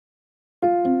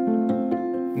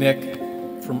Nick,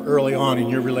 from early on in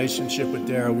your relationship with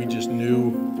Dara, we just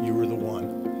knew you were the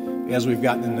one. As we've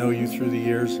gotten to know you through the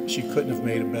years, she couldn't have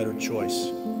made a better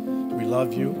choice. We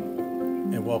love you,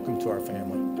 and welcome to our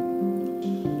family.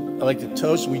 I'd like to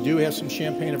toast. We do have some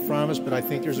champagne in front of us, but I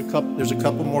think there's a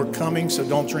couple more coming, so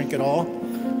don't drink it all.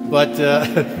 But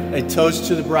a toast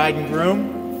to the bride and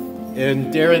groom.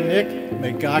 And Dara and Nick,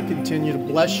 may God continue to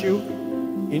bless you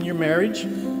in your marriage,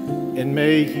 and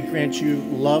may He grant you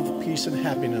love, peace, and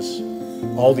happiness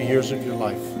all the years of your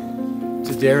life.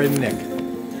 To Dara and Nick,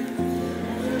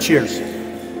 cheers.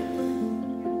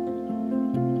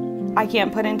 I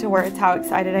can't put into words how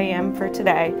excited I am for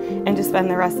today and to spend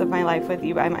the rest of my life with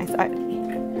you by my side.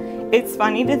 It's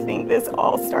funny to think this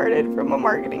all started from a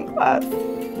marketing class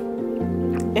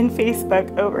in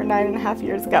Facebook over 9.5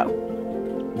 years ago.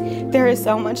 There is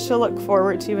so much to look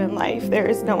forward to in life. There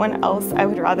is no one else I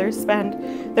would rather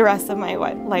spend the rest of my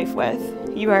life with.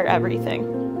 You are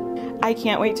everything. I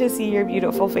can't wait to see your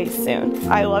beautiful face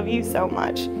soon. I love you so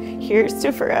much. Here's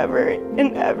to forever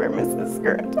and ever, Mrs.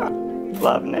 Scuraton.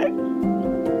 Love, Nick.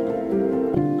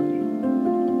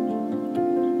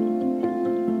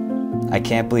 I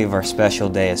can't believe our special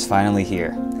day is finally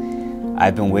here.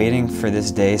 I've been waiting for this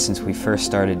day since we first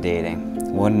started dating.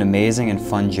 What an amazing and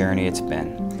fun journey it's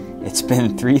been. It's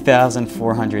been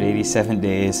 3,487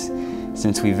 days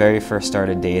since we very first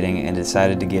started dating and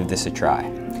decided to give this a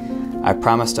try. I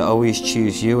promise to always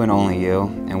choose you and only you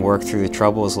and work through the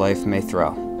troubles life may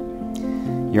throw.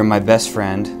 You're my best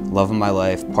friend, love of my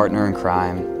life, partner in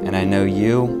crime, and I know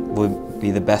you will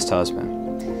be the best husband.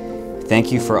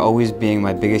 Thank you for always being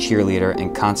my biggest cheerleader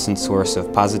and constant source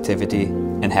of positivity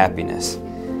and happiness.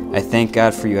 I thank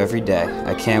God for you every day.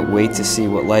 I can't wait to see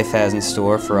what life has in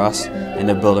store for us and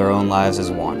to build our own lives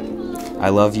as one. I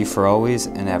love you for always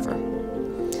and ever.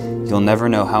 You'll never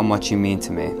know how much you mean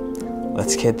to me.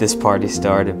 Let's get this party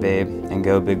started, babe, and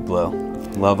go Big Blue.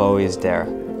 Love always, Dara.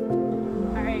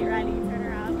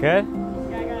 Good?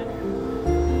 Yeah, good.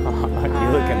 Oh, you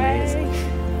look amazing.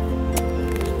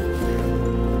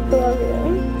 Love you.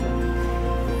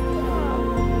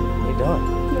 How you doing?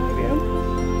 Love you.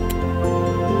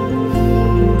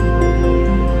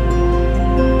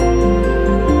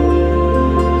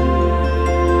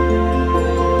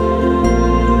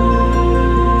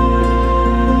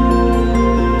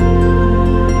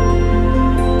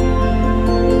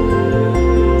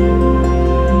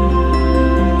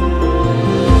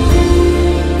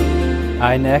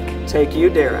 I, Nick, take you,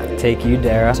 Dara, take you,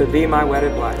 Dara, to be my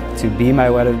wedded wife. to be my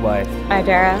wedded wife. I,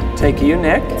 Dara, Take you,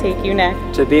 Nick, take you, Nick,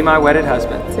 to be my wedded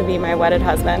husband. to be my wedded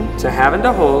husband, To have and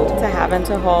to hold, to have and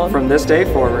to hold from this day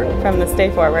forward, from this day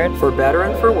forward, for better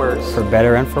and for worse, For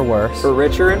better and for worse, for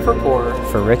richer and for poorer,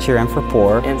 for richer and for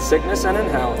poor, in sickness and in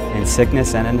health, in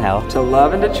sickness and in health, to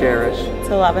love and to cherish,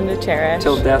 to love and to cherish,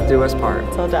 till death do us part.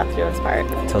 till death do us part.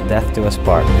 till death do us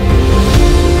part.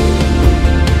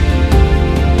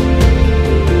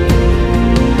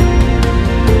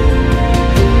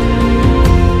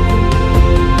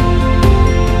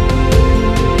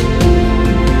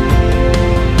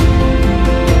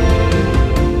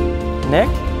 Nick,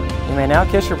 you may now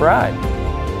kiss your bride.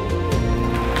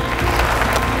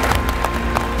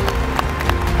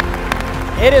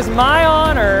 It is my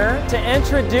honor to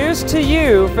introduce to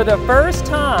you for the first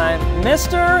time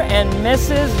Mr. and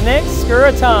Mrs. Nick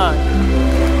Scuraton.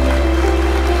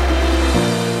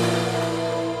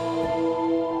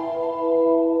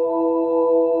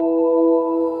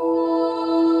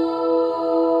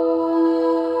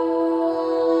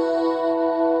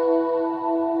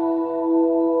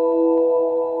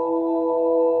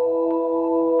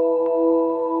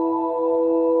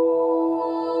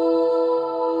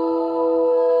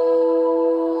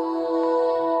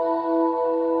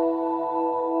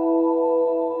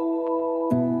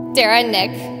 Dara and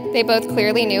Nick, they both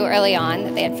clearly knew early on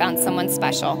that they had found someone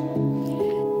special.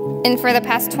 And for the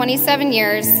past 27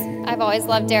 years, I've always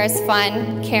loved Dara's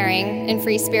fun, caring, and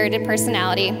free-spirited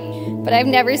personality, but I've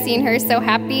never seen her so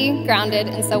happy, grounded,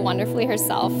 and so wonderfully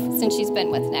herself since she's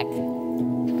been with Nick.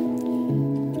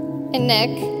 And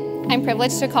Nick, I'm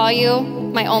privileged to call you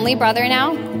my only brother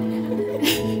now,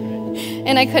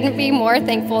 and I couldn't be more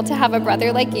thankful to have a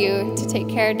brother like you to take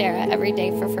care of Dara every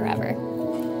day for forever.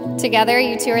 Together,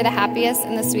 you two are the happiest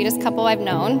and the sweetest couple I've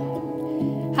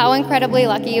known. How incredibly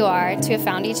lucky you are to have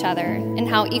found each other, and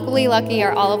how equally lucky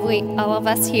are all of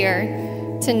us here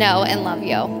to know and love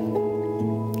you.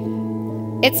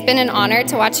 It's been an honor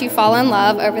to watch you fall in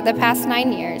love over the past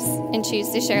 9 years and choose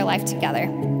to share life together.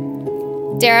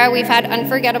 Dara, we've had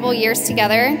unforgettable years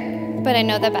together, but I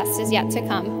know the best is yet to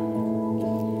come.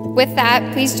 With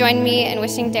that, please join me in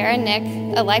wishing Dara and Nick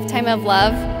a lifetime of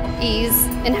love, ease,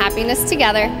 and happiness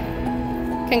together.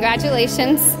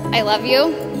 Congratulations, I love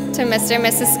you, to Mr. and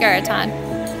Mrs. Skuraton.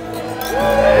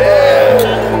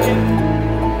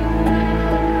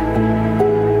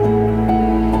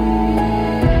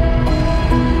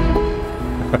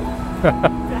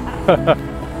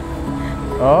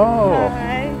 Oh,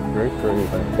 Hi. great crazy.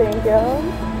 Thank you.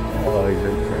 Oh, he's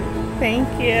very crazy. Thank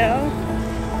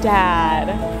you.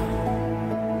 Dad.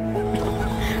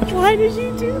 Why did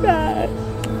you do that?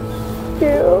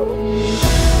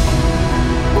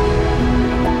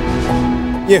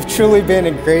 You have truly been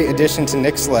a great addition to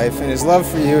Nick's life, and his love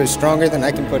for you is stronger than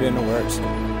I can put into words.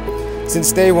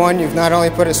 Since day one, you've not only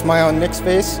put a smile on Nick's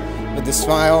face, but the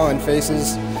smile on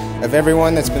faces of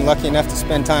everyone that's been lucky enough to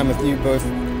spend time with you both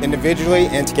individually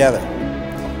and together.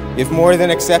 You've more than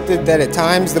accepted that at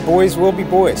times the boys will be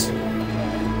boys.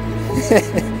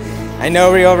 I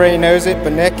know he already knows it,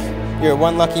 but Nick, you're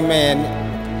one lucky man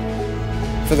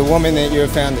for the woman that you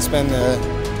have found to spend the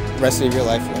rest of your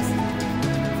life with.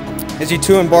 As you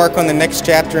two embark on the next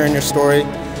chapter in your story,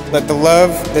 let the love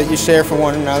that you share for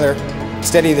one another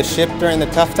steady the ship during the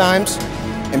tough times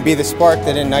and be the spark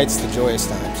that ignites the joyous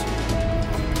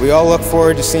times. We all look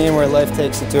forward to seeing where life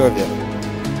takes the two of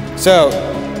you. So,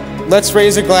 let's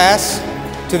raise a glass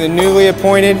to the newly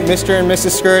appointed Mr. and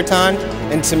Mrs. Skuraton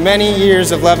and to many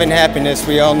years of love and happiness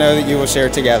we all know that you will share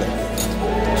together.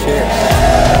 Cheers.